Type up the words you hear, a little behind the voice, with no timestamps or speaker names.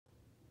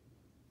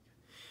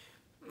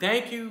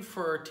thank you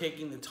for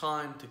taking the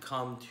time to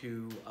come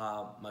to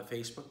my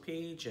Facebook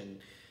page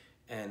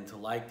and to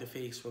like the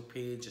Facebook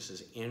page. This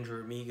is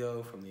Andrew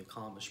Amigo from The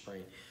Accomplished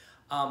Brain.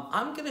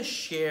 I'm going to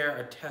share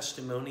a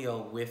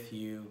testimonial with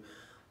you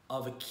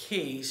of a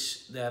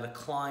case that a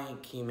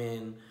client came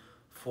in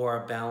for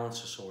balance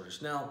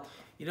disorders. Now,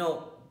 you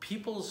know,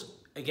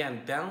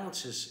 again,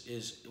 balance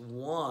is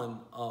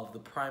one of the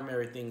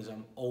primary things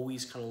I'm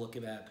always kind of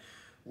looking at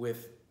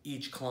with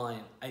each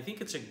client. I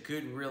think it's a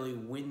good really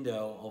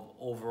window of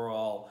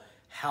overall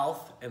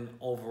health and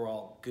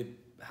overall good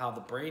how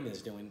the brain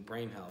is doing,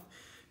 brain health,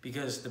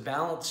 because the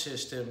balance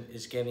system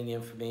is getting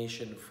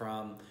information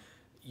from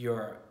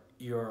your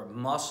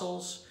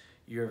muscles,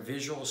 your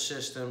visual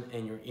system,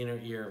 and your inner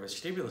ear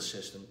vestibular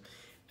system,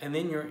 and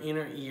then your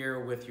inner ear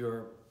with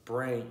your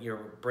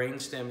brain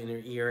stem,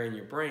 inner ear, and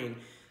your brain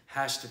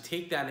has to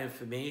take that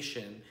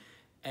information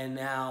and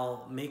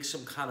now make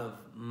some kind of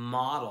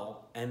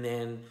model and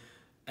then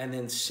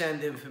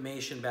send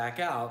information back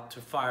out to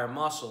fire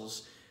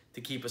muscles to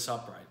keep us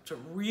upright. It's a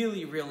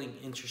really, really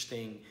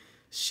interesting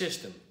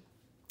system.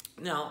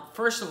 Now,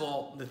 first of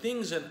all, the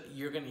things that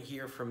you're going to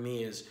hear from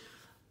me is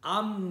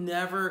I'm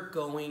never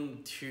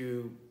going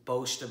to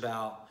boast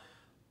about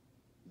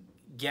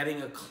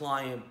getting a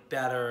client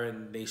better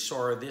and they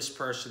saw this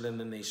person and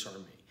then they saw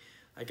me.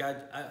 Like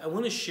I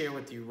want to share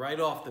with you right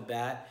off the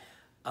bat,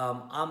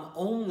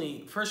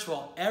 first of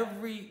all,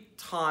 every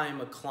time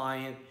a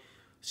client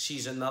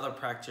sees another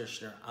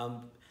practitioner,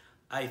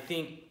 I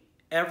think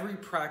every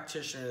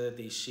practitioner that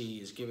they see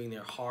is giving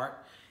their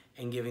heart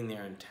and giving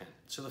their intent.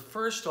 So the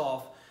first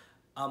off,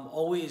 I'm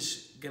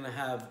always going to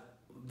have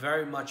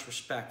very much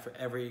respect for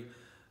every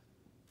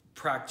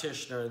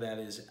practitioner that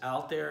is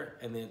out there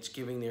and that's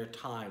giving their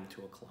time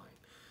to a client.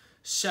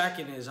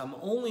 Second is I'm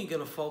only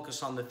going to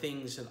focus on the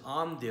things that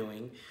I'm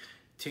doing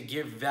to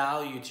give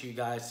value to you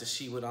guys to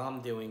see what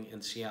I'm doing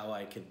and see how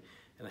I can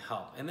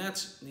help. And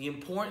that's the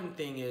important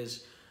thing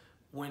is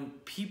when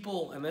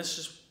people, and this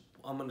is,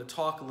 I'm going to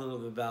talk a little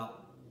bit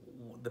about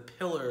the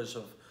pillars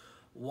of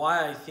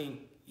why I think,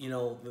 you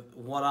know,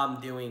 what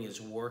I'm doing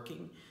is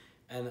working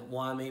and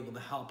why I'm able to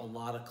help a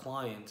lot of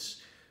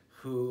clients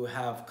who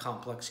have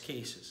complex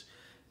cases.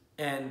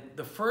 And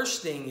the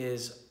first thing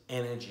is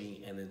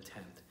energy and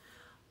intent.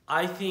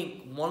 I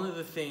think one of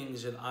the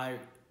things that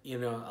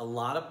a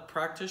lot of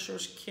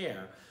practitioners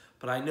care,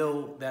 but I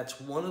know that's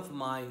one of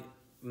my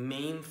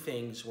main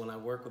things when I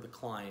work with a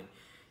client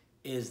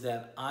is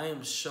that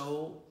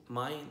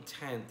my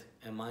intent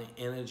and my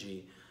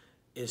energy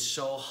is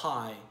so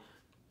high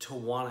to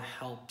want to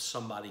help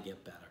somebody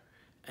get better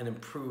and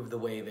improve the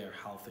way their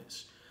health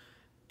is.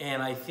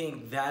 And I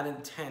think that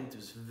intent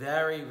is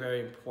very, very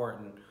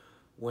important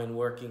when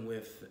working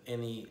with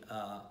any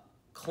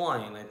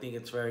client. I think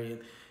it's very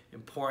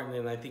important,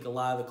 and I think a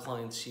lot of the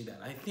clients see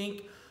that. I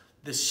think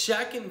the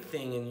second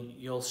thing, and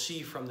you'll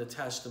see from the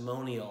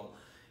testimonial,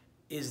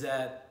 is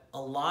that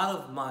a lot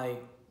of my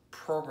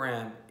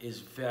program is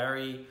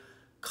very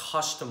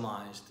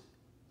customized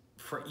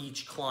for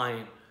each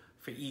client,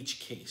 for each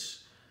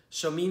case.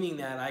 So meaning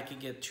that I could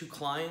get two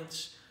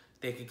clients,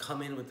 they could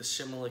come in with a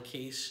similar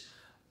case,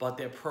 but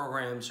their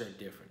programs are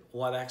different.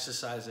 What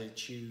exercise I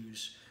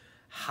choose,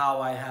 how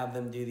I have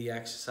them do the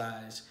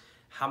exercise,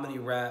 how many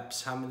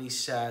reps, how many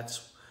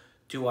sets,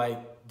 do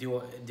I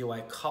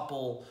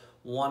couple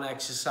one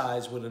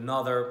exercise with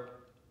another?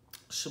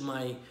 So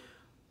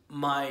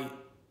my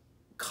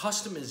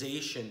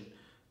customization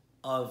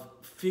of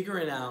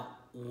figuring out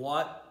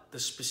what the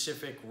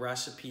specific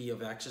recipe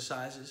of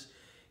exercises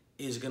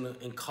is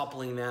and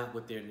coupling that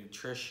with their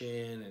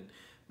nutrition and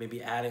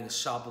maybe adding a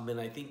supplement.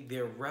 I think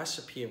their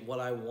recipe of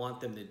what I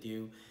want them to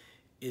do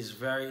is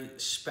very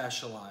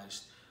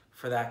specialized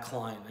for that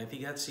client. I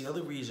think that's the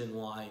other reason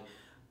why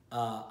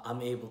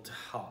I'm able to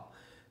help.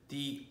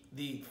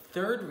 The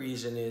third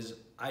reason is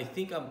I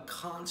think I'm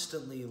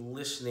constantly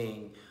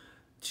listening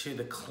to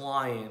the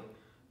client,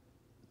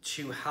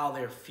 to how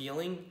they're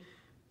feeling,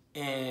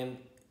 and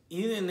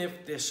even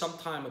if there's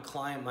sometime a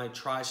client might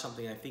try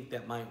something I think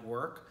that might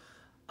work,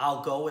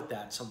 I'll go with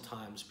that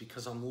sometimes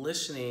because I'm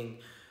listening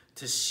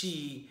to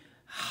see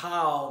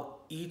how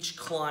each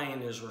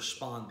client is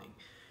responding.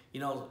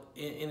 You know,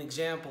 an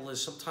example is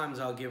sometimes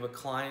I'll give a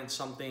client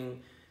something,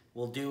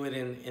 we'll do it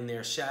in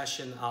their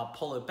session, I'll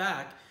pull it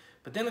back,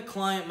 but then a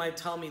client might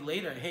tell me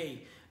later,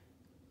 hey,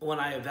 when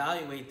I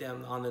evaluate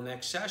them on the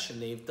next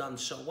session, they've done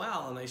so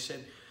well. And I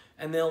said,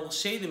 and they'll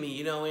say to me,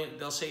 you know,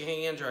 they'll say,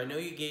 hey, Andrew, I know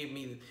you gave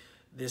me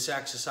this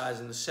exercise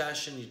in the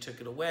session, you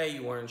took it away,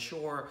 you weren't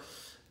sure.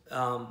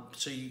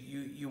 So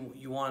you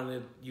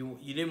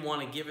didn't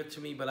want to give it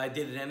to me, but I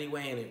did it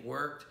anyway and it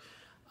worked.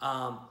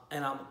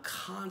 And I'm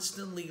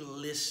constantly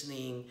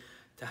listening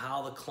to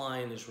how the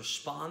client is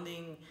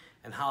responding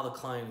and how the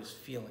client is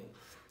feeling.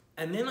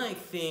 And then I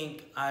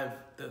think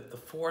the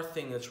fourth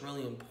thing that's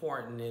really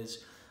important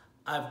is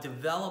I've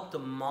developed a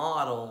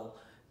model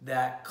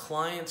that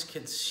clients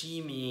can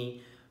see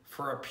me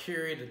for a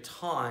period of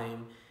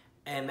time,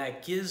 and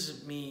that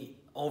gives me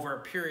over a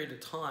period of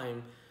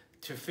time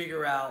to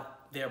figure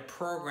out their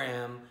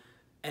program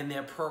and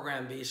their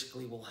program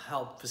basically will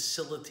help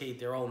facilitate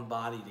their own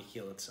body to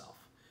heal itself.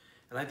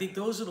 And I think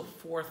those are the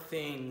four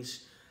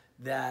things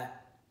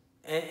that,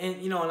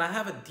 and you know, and I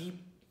have a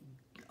deep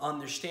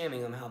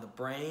understanding on how the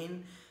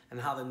brain and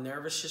how the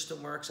nervous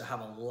system works. I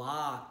have a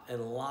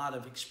lot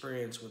of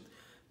experience with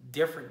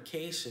different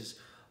cases.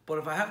 But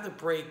if I have to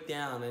break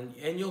down,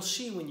 and you'll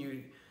see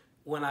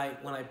when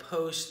I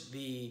post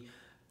the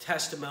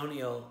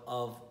testimonial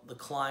of the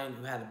client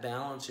who had a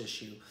balance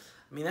issue,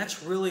 I mean,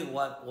 that's really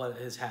what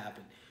has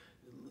happened.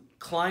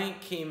 Client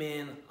came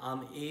in,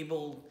 I'm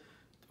able,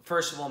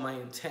 first of all, my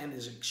intent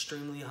is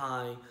extremely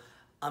high.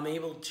 I'm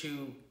able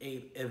to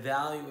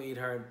evaluate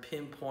her and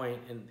pinpoint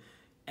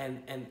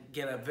and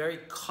get a very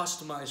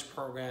customized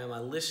program. I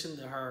listen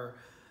to her.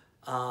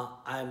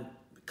 I'm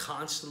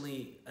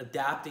constantly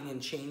adapting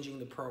and changing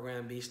the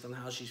program based on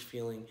how she's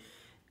feeling.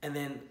 And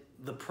then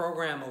the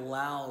program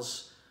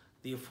allows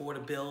the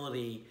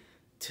affordability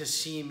to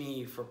see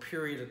me for a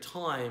period of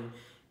time.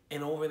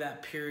 And over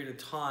that period of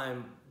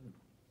time,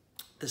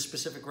 the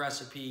specific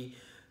recipe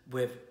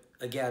with,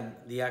 again,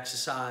 the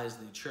exercise,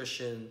 the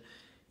nutrition,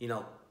 you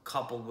know,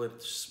 coupled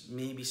with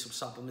maybe some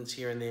supplements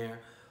here and there,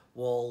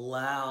 will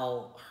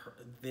allow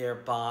their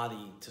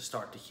body to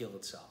start to heal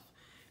itself.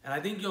 And I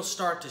think you'll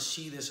start to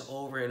see this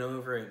over and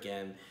over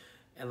again.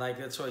 And like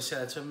that's what I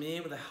said, so I'm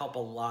able to help a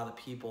lot of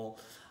people.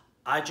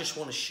 I just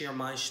want to share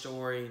my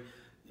story.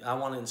 I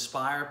want to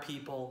inspire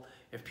people.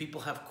 If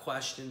people have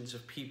questions,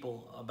 if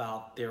people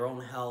about their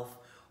own health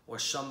or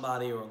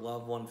somebody or a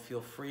loved one,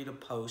 feel free to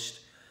post,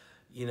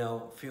 you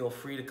know, feel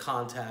free to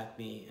contact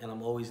me, and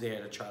I'm always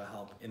there to try to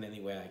help in any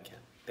way I can.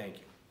 Thank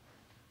you.